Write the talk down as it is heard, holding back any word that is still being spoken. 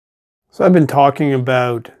So I've been talking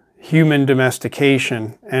about human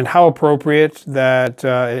domestication and how appropriate that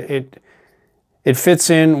it fits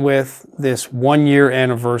in with this 1-year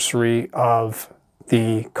anniversary of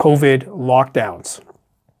the COVID lockdowns.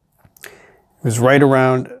 It was right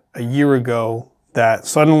around a year ago that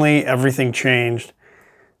suddenly everything changed.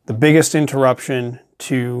 The biggest interruption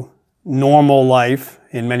to normal life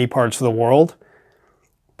in many parts of the world,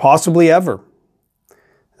 possibly ever.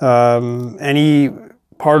 Any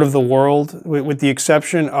part of the world, with the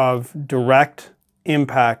exception of direct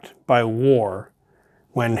impact by war,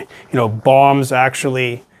 when bombs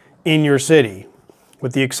actually in your city,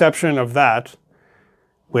 with the exception of that,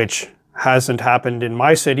 which hasn't happened in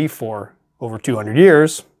my city for over 200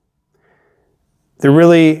 years, there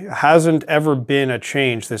really hasn't ever been a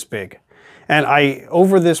change this big. And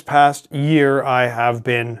over this past year, I have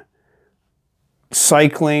been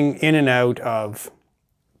cycling in and out of,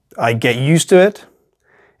 I get used to it.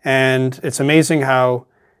 And it's amazing how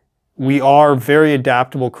we are very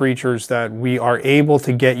adaptable creatures, that we are able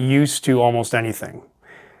to get used to almost anything,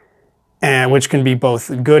 and which can be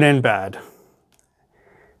both good and bad.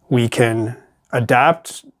 We can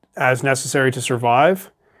adapt as necessary to survive,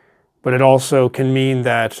 but it also can mean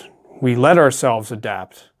that we let ourselves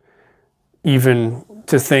adapt, even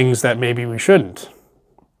to things that maybe we shouldn't.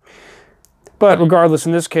 But regardless,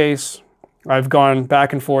 in this case, I've gone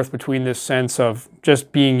back and forth between this sense of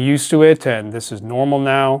just being used to it and this is normal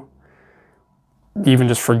now, even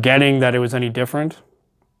just forgetting that it was any different,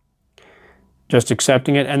 just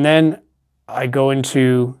accepting it. And then I go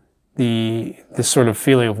into this sort of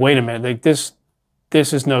feeling of, wait a minute, like this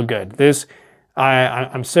is no good.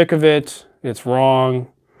 I'm sick of it, it's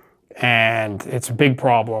wrong, and it's a big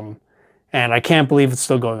problem, and I can't believe it's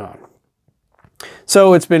still going on.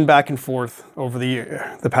 So it's been back and forth over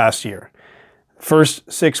the past year.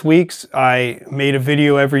 First 6 weeks, I made a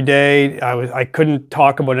video every day. I couldn't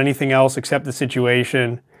talk about anything else except the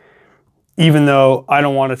situation, even though I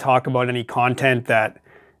don't want to talk about any content that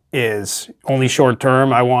is only short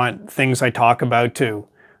term. I want things I talk about to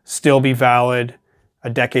still be valid a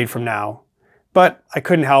decade from now. But I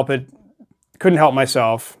couldn't help it, couldn't help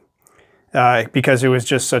myself, because it was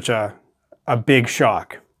just such a big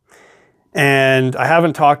shock. And I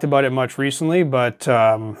haven't talked about it much recently, but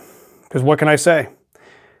because what can I say?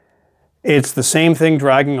 It's the same thing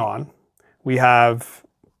dragging on. We have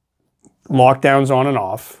lockdowns on and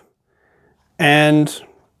off, and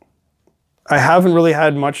I haven't really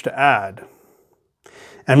had much to add.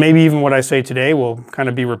 And maybe even what I say today will kind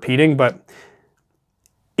of be repeating, but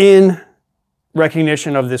in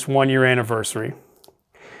recognition of this 1-year anniversary,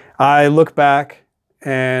 I look back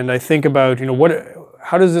and I think about,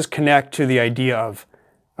 how does this connect to the idea of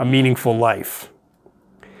a meaningful life?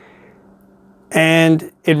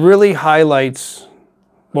 And it really highlights,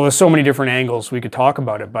 well, there's so many different angles we could talk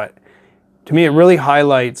about it, but to me it really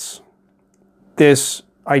highlights this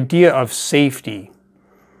idea of safety.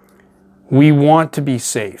 We want to be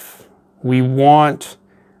safe. We want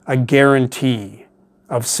a guarantee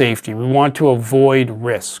of safety. We want to avoid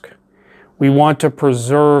risk. We want to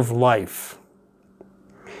preserve life.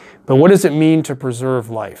 But what does it mean to preserve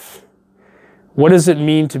life? What does it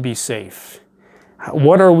mean to be safe?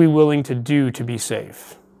 What are we willing to do to be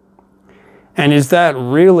safe? And is that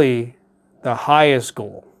really the highest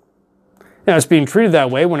goal? Now, it's being treated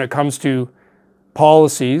that way when it comes to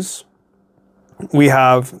policies. We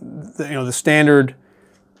have, the standard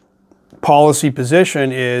policy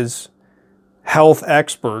position is health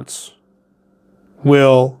experts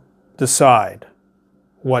will decide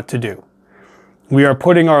what to do. We are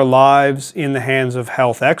putting our lives in the hands of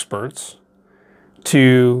health experts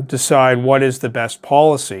to decide what is the best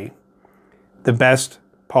policy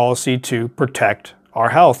to protect our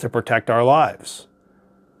health, to protect our lives.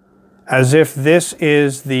 As if this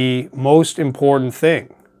is the most important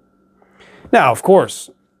thing. Now, of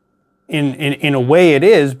course, in a way it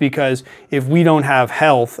is, because if we don't have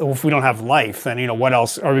health, or if we don't have life, then what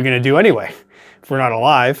else are we going to do anyway? If we're not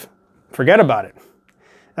alive, forget about it.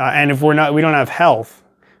 And if we don't have health,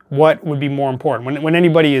 what would be more important? When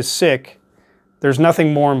anybody is sick, there's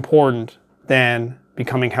nothing more important than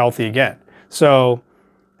becoming healthy again. So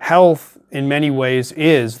health, in many ways,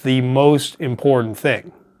 is the most important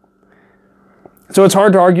thing. So it's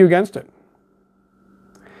hard to argue against it.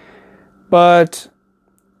 But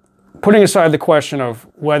putting aside the question of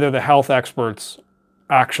whether the health experts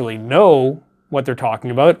actually know what they're talking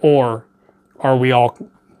about, or are we all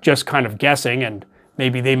just kind of guessing, and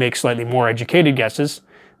maybe they make slightly more educated guesses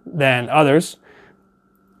than others.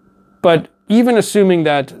 But even assuming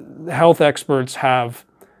that health experts have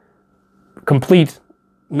complete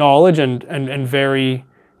knowledge and very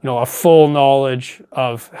a full knowledge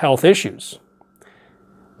of health issues.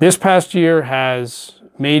 This past year has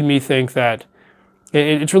made me think that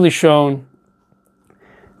it's really shown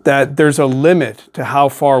that there's a limit to how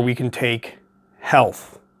far we can take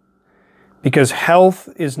health. Because health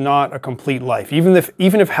is not a complete life. Even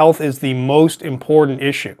if health is the most important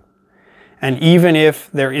issue, and even if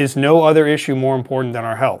there is no other issue more important than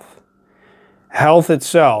our health, health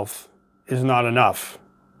itself is not enough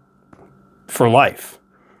for life.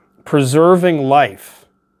 Preserving life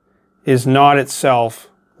is not itself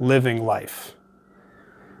living life.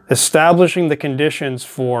 Establishing the conditions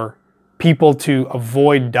for people to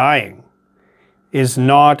avoid dying is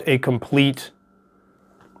not a complete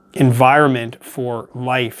environment for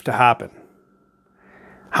life to happen.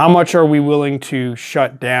 How much are we willing to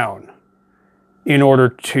shut down in order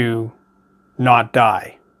to not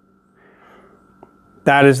die?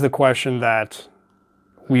 That is the question that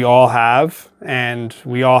we all have, and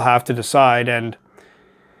we all have to decide. And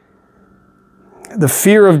the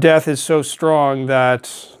fear of death is so strong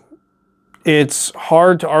that it's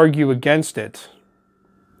hard to argue against it.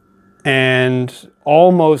 And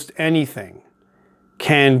almost anything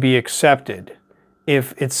can be accepted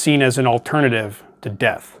if it's seen as an alternative to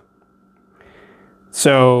death.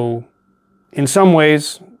 So in some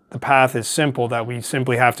ways, the path is simple, that we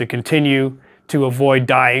simply have to continue to avoid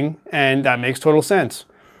dying, and that makes total sense.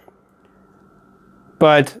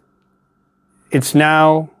 But it's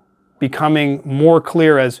now becoming more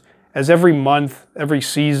clear as every month, every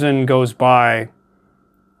season goes by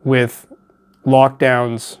with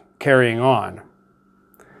lockdowns carrying on.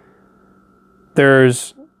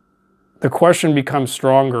 The question becomes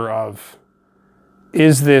stronger of,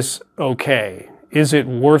 is this okay? Is it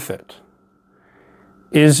worth it?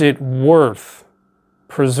 Is it worth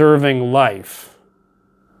preserving life?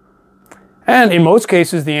 And in most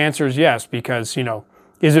cases, the answer is yes, because,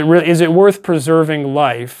 is it worth preserving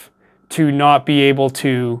life to not be able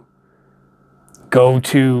to go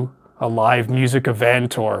to a live music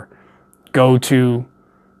event or go to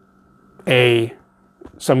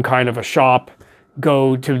some kind of a shop,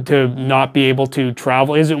 go to not be able to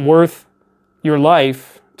travel? Is it worth your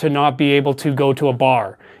life to not be able to go to a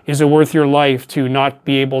bar? Is it worth your life to not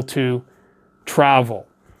be able to travel,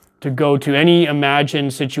 to go to any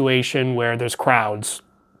imagined situation where there's crowds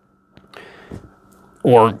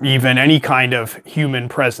or even any kind of human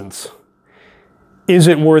presence? Is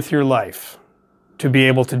it worth your life to be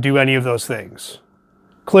able to do any of those things?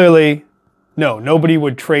 Clearly, no. Nobody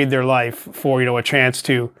would trade their life for, a chance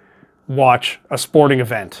to watch a sporting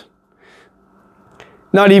event.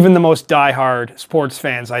 Not even the most diehard sports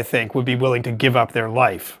fans, I think, would be willing to give up their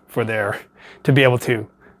life to be able to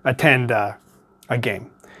attend a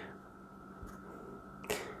game.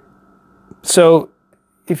 So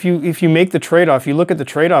if you make the trade-off, you look at the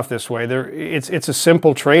trade-off this way, it's a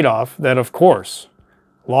simple trade-off that, of course,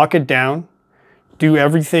 lock it down, do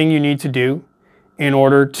everything you need to do in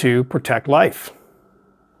order to protect life.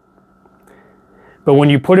 But when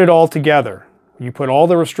you put it all together, you put all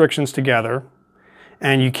the restrictions together,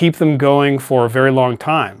 and you keep them going for a very long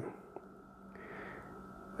time,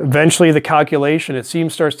 eventually the calculation, it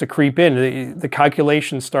seems, starts to creep in. The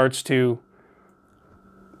calculation starts to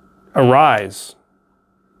arise.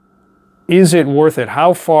 Is it worth it?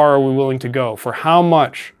 How far are we willing to go? For how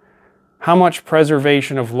much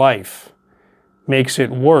preservation of life makes it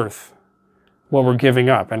worth what we're giving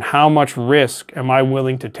up? And how much risk am I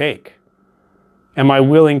willing to take? Am I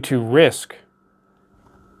willing to risk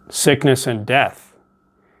sickness and death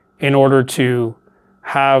in order to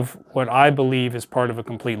have what I believe is part of a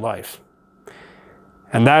complete life?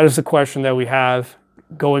 And that is the question that we have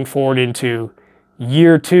going forward into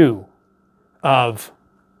year 2 of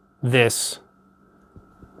this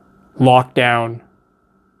lockdown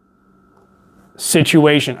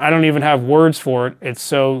situation. I don't even have words for it. It's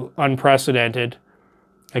so unprecedented.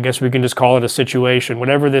 I guess we can just call it a situation.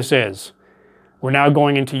 Whatever this is, we're now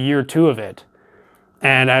going into year 2 of it.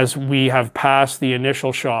 And as we have passed the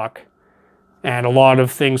initial shock and a lot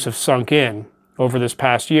of things have sunk in over this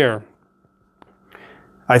past year,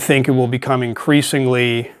 I think it will become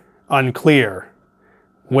increasingly unclear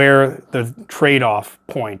where the trade-off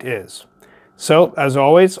point is. So, as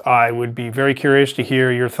always, I would be very curious to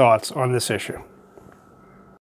hear your thoughts on this issue.